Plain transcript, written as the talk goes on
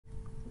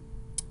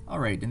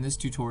Alright, in this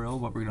tutorial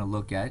what we're going to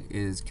look at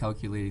is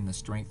calculating the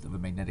strength of a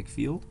magnetic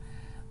field.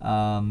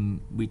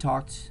 We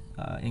talked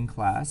in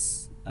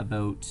class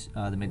about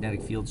the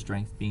magnetic field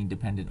strength being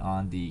dependent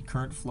on the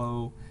current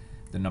flow,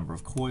 the number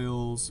of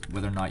coils,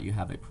 whether or not you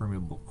have a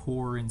permeable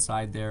core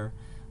inside there,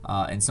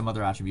 and some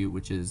other attribute,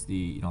 which is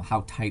the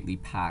how tightly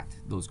packed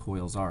those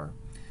coils are.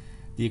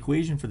 The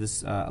equation for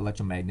this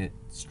electromagnet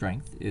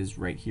strength is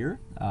right here.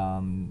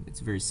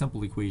 It's a very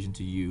simple equation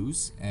to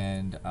use,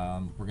 and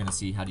we're going to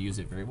see how to use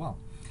it very well.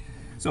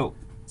 So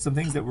some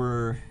things that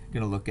we're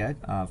going to look at.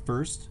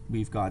 First,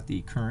 we've got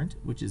the current,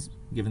 which is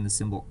given the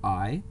symbol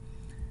I.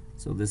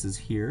 So this is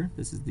here.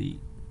 This is the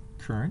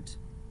current.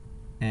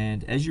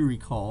 And as you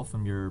recall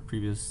from your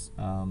previous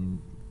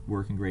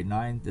work in grade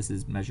 9, this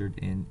is measured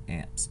in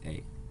amps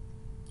A.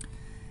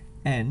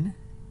 N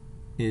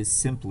is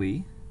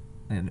simply,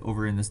 and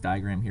over in this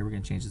diagram here, we're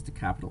going to change this to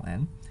capital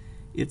N.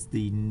 It's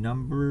the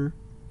number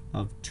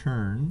of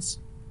turns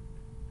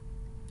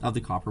of the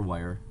copper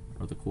wire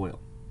or the coil.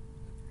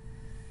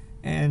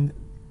 And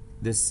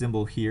this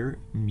symbol here,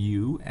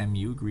 mu,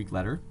 mu, Greek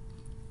letter,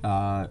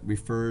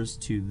 refers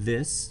to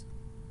this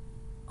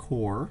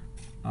core,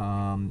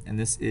 and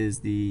this is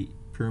the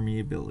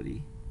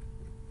permeability.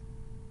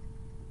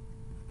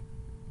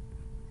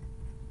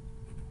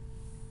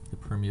 The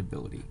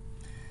permeability.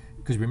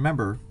 Because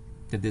remember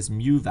that this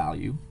mu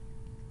value,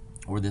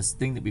 or this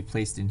thing that we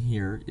placed in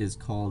here, is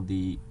called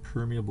the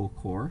permeable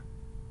core.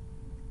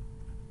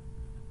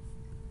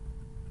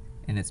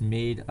 And it's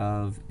made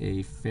of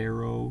a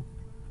ferromagnetic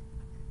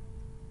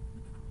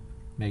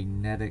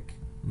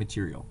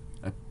material,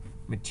 a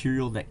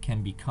material that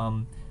can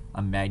become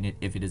a magnet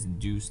if it is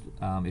induced,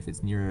 if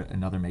it's near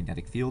another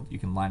magnetic field. You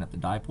can line up the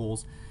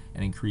dipoles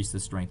and increase the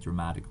strength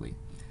dramatically.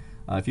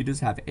 If you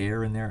just have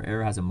air in there,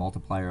 air has a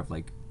multiplier of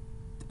like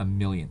a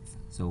millionth,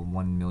 so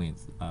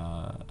 1/1,000,000th.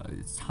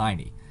 It's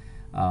tiny.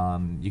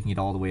 You can get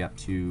all the way up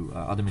to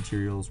other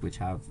materials which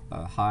have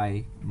a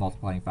high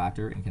multiplying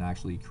factor and can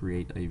actually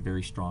create a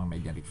very strong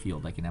magnetic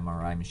field, like in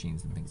MRI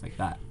machines and things like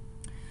that.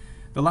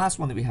 The last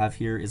one that we have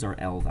here is our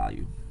L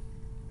value,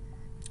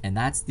 and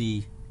that's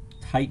the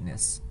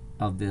tightness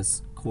of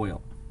this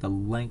coil, the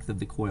length of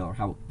the coil, or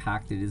how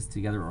packed it is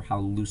together, or how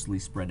loosely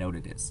spread out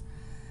it is.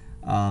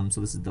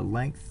 So this is the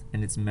length,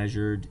 and it's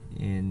measured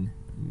in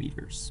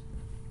meters.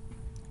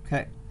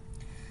 Okay,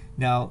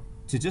 now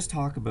to just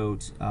talk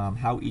about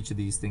how each of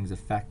these things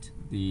affect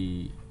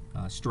the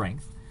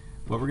strength,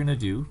 what we're going to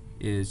do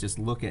is just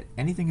look at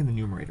anything in the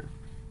numerator.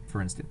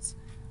 For instance,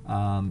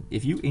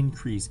 if you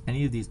increase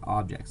any of these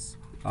objects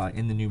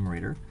in the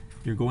numerator,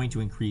 you're going to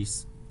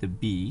increase the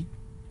B.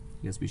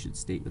 I guess we should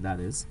state what that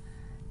is.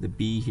 The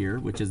B here,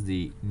 which is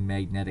the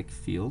magnetic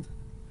field.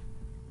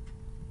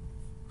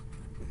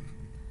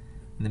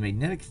 And the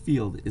magnetic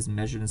field is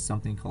measured in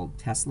something called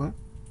Tesla,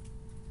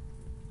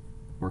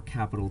 or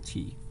capital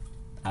T,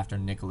 after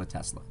Nikola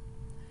Tesla.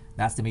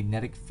 That's the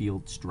magnetic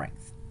field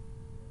strength.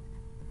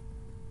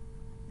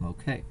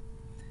 Okay,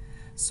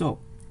 so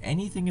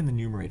anything in the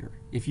numerator,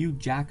 if you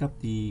jack up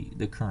the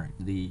current,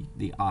 the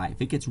I,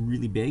 if it gets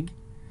really big,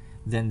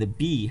 then the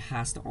B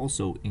has to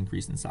also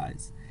increase in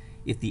size.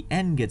 If the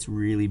N gets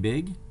really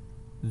big,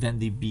 then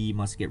the B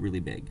must get really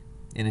big.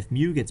 And if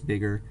mu gets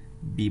bigger,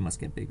 B must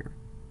get bigger.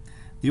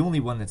 The only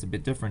one that's a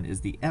bit different is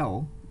the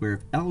L, where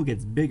if L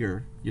gets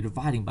bigger, you're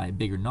dividing by a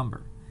bigger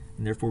number,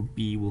 and therefore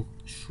B will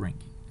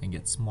shrink and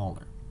get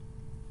smaller.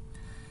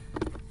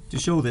 To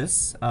show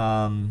this,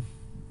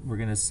 we're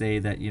going to say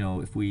that,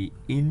 if we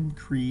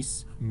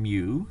increase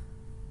mu,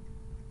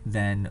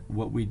 then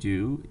what we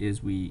do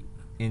is we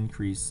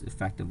increase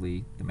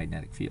effectively the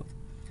magnetic field.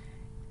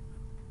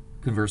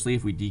 Conversely,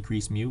 if we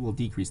decrease mu, we'll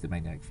decrease the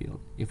magnetic field.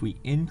 If we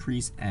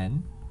increase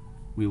N,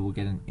 we will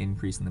get an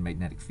increase in the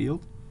magnetic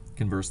field.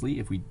 Conversely,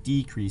 if we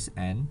decrease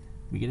N,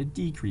 we get a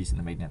decrease in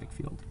the magnetic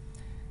field.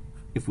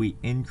 If we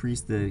increase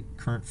the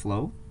current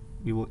flow,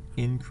 we will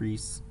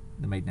increase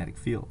the magnetic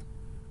field.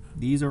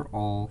 These are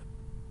all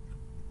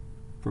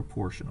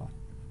proportional.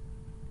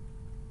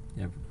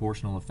 They have a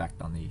proportional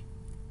effect on the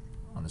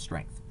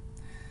strength.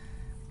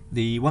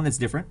 The one that's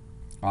different,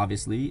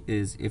 obviously,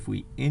 is if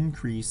we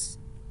increase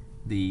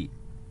the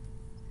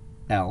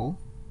L,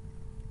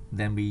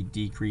 then we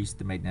decrease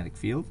the magnetic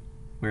field,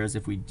 whereas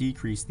if we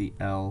decrease the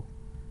L,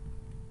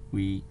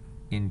 we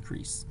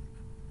increase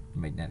the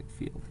magnetic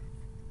field.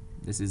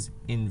 This is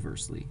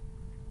inversely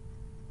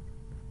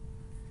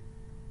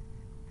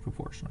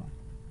proportional.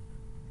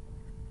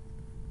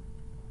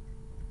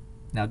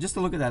 Now, just to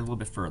look at that a little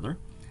bit further,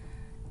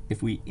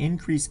 if we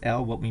increase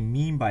L, what we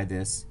mean by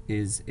this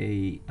is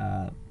a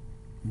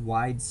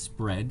wide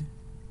spread,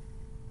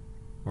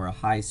 or a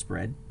high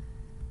spread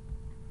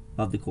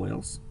of the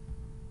coils.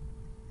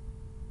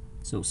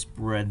 So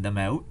spread them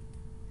out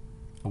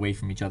away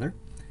from each other.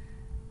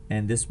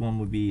 And this one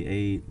would be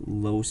a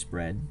low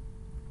spread,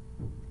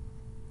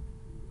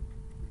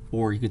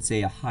 or you could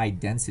say a high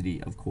density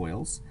of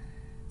coils.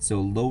 So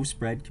low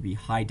spread could be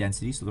high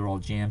density, so they're all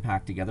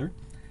jam-packed together.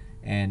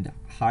 And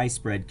high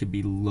spread could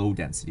be low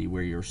density,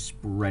 where you're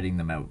spreading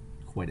them out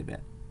quite a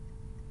bit.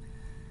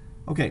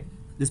 Okay,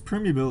 this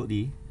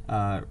permeability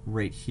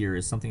right here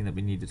is something that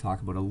we need to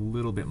talk about a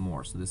little bit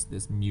more, so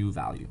this mu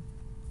value.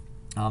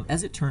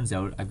 As it turns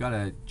out, I've got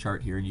a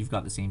chart here, and you've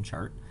got the same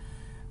chart.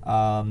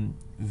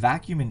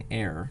 Vacuum and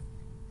air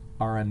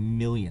are a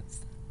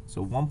millionth.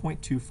 So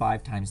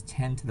 1.25 times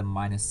 10 to the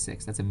minus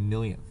 6, that's a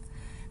millionth.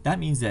 That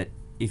means that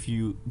if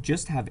you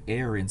just have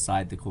air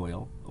inside the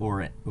coil,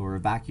 or a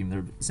vacuum,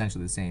 they're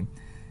essentially the same,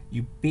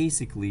 you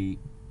basically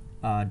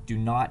do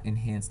not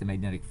enhance the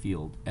magnetic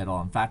field at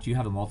all. In fact, you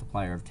have a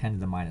multiplier of 10 to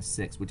the minus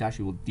 6, which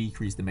actually will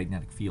decrease the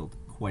magnetic field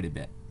quite a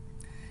bit.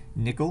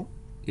 Nickel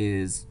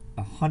is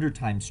 100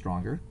 times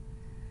stronger.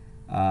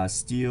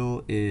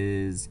 Steel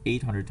is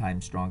 800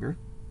 times stronger.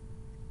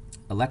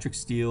 Electric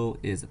steel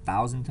is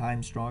 1,000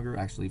 times stronger,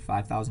 actually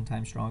 5,000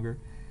 times stronger.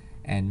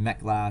 And met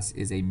glass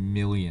is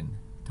 1,000,000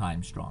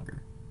 times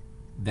stronger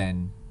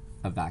than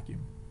a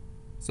vacuum.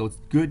 So it's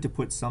good to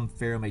put some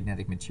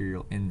ferromagnetic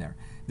material in there.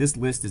 This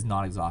list is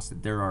not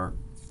exhaustive. There are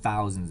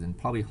thousands and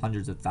probably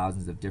hundreds of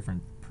thousands of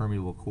different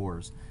permeable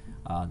cores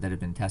that have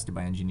been tested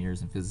by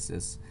engineers and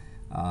physicists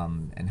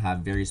and have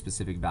very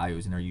specific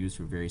values and are used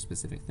for very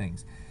specific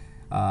things.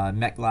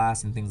 Met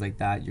glass and things like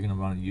that, you're going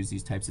to want to use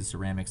these types of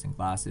ceramics and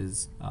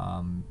glasses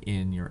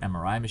in your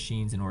MRI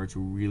machines in order to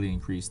really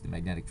increase the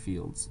magnetic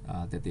fields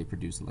that they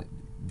produce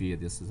via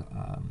this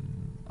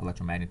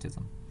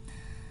electromagnetism.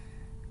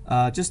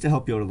 Just to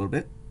help you out a little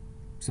bit,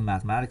 some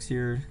mathematics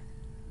here.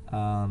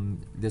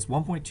 This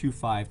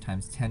 1.25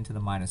 times 10 to the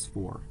minus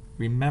 4,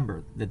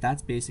 remember that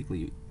that's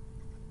basically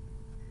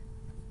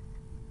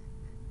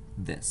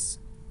this.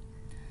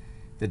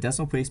 The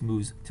decimal place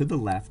moves to the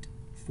left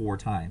 4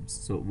 times.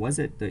 So it was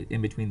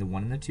in between the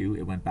 1 and the 2,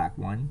 it went back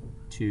 1,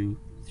 2,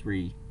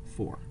 3,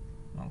 4.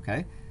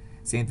 Okay?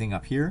 Same thing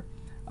up here.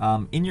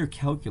 In your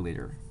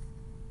calculator,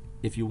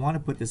 if you want to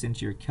put this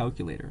into your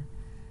calculator,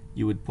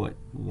 you would put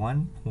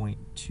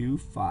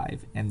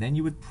 1.25 and then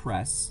you would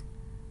press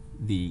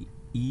the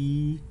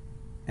EXP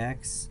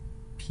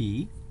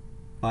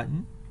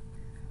button,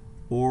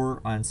 or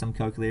on some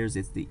calculators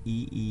it's the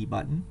EE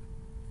button,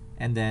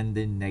 and then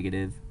the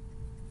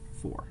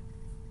 -4.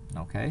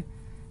 Okay?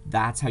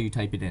 That's how you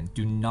type it in.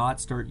 Do not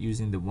start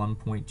using the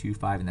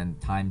 1.25 and then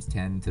times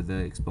 10 to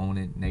the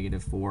exponent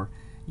 -4.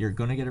 You're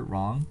going to get it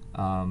wrong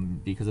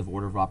because of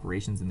order of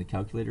operations in the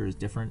calculator is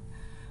different.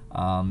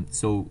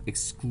 So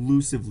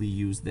exclusively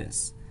use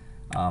this.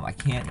 I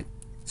can't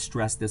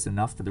stress this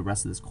enough for the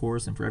rest of this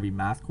course, and for every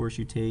math course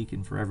you take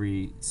and for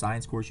every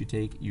science course you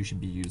take, you should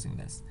be using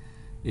this.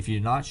 If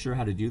you're not sure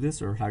how to do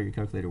this or how your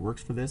calculator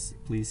works for this,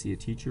 please see a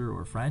teacher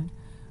or a friend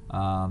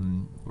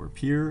or a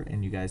peer,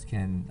 and you guys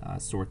can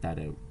sort that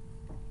out.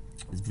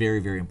 It's very,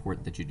 very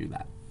important that you do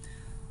that.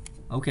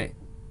 Okay,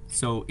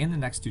 so in the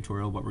next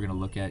tutorial, what we're going to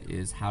look at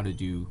is how to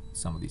do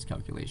some of these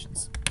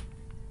calculations.